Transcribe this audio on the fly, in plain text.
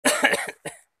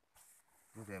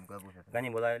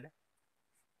કની બોલાવે એટલે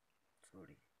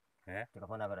છોડી હે તો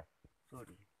ફોન કરે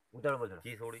છોડી ઉતાળ બોલ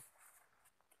કી છોડી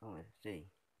હવે જઈ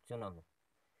શું નામ છે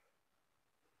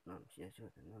નામ છે શું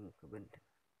નામ ખબર નથી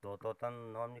તો તને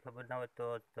નામની ખબર ના હોય તો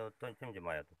કેમ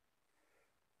જમાયા તું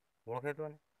ઓળખે તો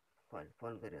ને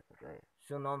ફોન કર્યો તો કાંઈ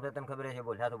શું નામ છે તને ખબર છે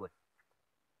બોલ સાચું બોલ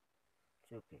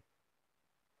શું કે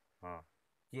હા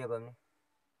ચીએ ગમની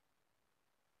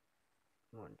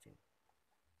મોહનસિંહ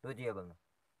તું ચીએ ગમનો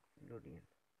ડુડિયન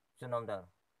શું નામ તારું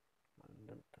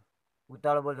દત્તો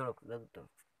ઉતાળો બોલ થોડુંક દત્તો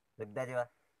જગદા જેવા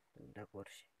દત્તા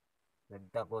કોરસી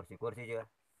જગદા કોરસી જેવા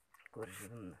કોરસી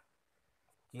તમને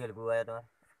ચીયલ કુ આવ્યા તમારે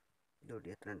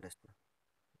ડુડિયા 3 રસ્તા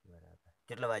બરાબર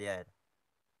કેટલા વાગે આવ્યા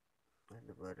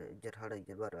એટલે બાર 11 સાડા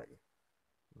 11 12 વાગે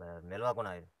બરાબર મેલવા કોણ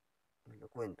આવ્યું એટલે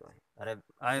કોઈ ને તો અરે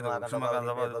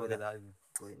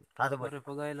કોઈ હા તો બોલ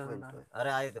ને અરે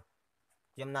આવ્યું તો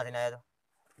કેમ નાથી આવ્યો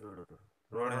રોડ તો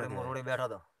રોડે બેઠો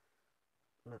તો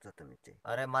નતા તમે જઈ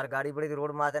અરે મારી ગાડી પડી હતી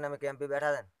રોડમાં હતા ને અમે કેમ્પે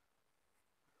બેઠા હતા ને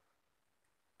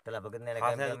પેલા ભગત ને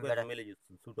કેમ્પ બેઠા મિલી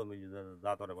ગયું છૂટો મિલી ગયું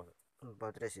જાતો રે પાસે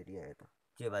પાત્રેસી આવ્યો હતો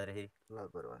છે પાદરે છે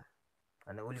લાલપરવા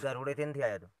અને ઉલકા રોડેથી નથી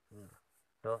આવ્યો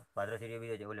તો પાદરે સીરી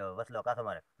બીજો છે ઓલો વસલો કાથો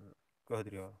મારે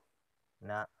કહદરી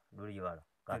ના દુડી વાળો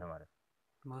કાથો મારે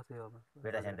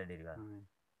પેટા સેન્ટર ડેરી વાળો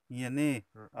અહીંયા નહીં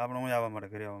આપણે હું આવવા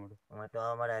માટે ઘરે આવવા માટે અમે તો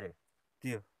અમારે અરે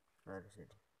ત્યો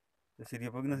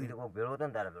સીરીએ પગ નથી બીજો કોઈ ભેળો હતો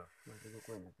ને તારા ભેળો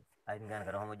કોઈ નથી આઈને ગાન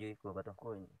કરવામાં જોઈ કોઈ હતો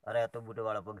કોઈ નહીં અરે આ તો બુટો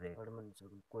વાળો પગ છે હડમન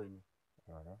કોઈ નહીં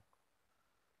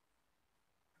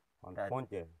ફોન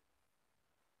છે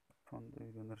ફોન તો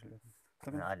અંદર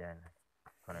છે હાલે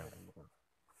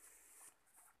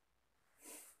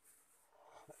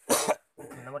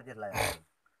નંબર કેટલા લાયા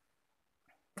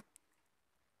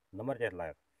નંબર કેટલા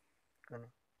લાયક કને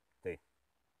તે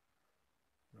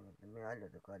મેં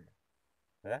હાલ્યો તો કાલે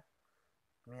હે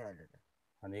મેં હાલ્યો તો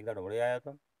અને એક દાડો વળી આવ્યો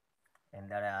તો એમ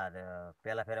દાડે આ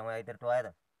પેલા ફેરે હું આવી તો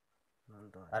આવ્યો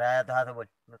તો અરે આવ્યો તો હાથો બોલ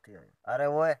નથી આવ્યો અરે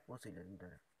ઓય પૂછી લે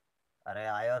અંદર અરે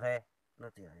આવ્યો છે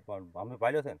નથી આવ્યો પણ અમે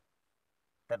પાડ્યો છે ને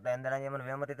તરતા અંદર મને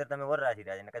વેમતી તો તમે વર રાખી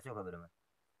રહ્યા છે ને કશું ખબર અમે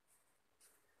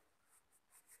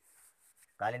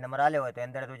કાલે નંબર આલ્યો હોય તો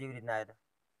અંદર તો જેવી રીતના આવ્યો તો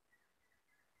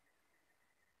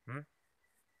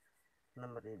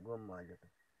નંબર એક ગોમમાં હાલ્યો તો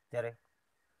ત્યારે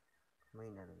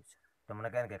મહિના રહ્યો છે તો મને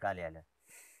કહે ને કે કાલે હાલે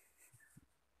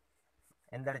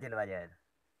અંદર ચેલવા જાય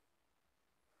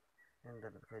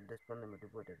અંદર ખાલી 10-15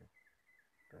 મિનિટ પહોંચે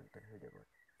તો અંદર હેડે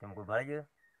તમે કોઈ ભાળી ગયો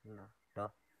ના તો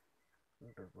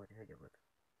અંદર પહોંચે હેડે તો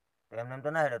એમને એમ તો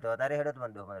ના હેડો તો તારે હેડો તો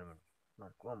મને 10-15 મિનિટ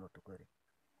મારે કોમ હતું કરે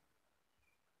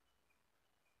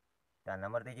તાર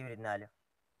નંબર તો જેવી રીતના આલ્યો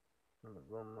નંબર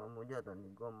ગોમમાં હું જતો ને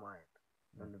ગોમમાં આવ્યો તો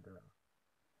દંડ પેલા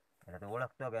એટલે તો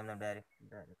ઓળખતો કે એમને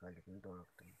ડાયરેક્ટ ખાલી તો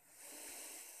ઓળખતો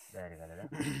ડાયરેક્ટ હાલે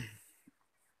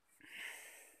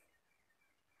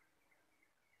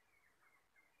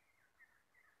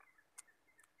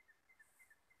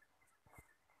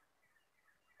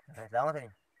જાવ છે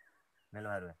ને મેલો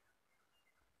હારું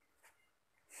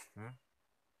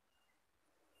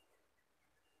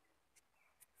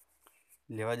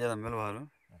લેવા જતા મેળવા હારું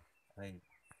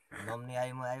નોમની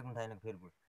આવી થાય ને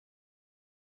ફેરપુર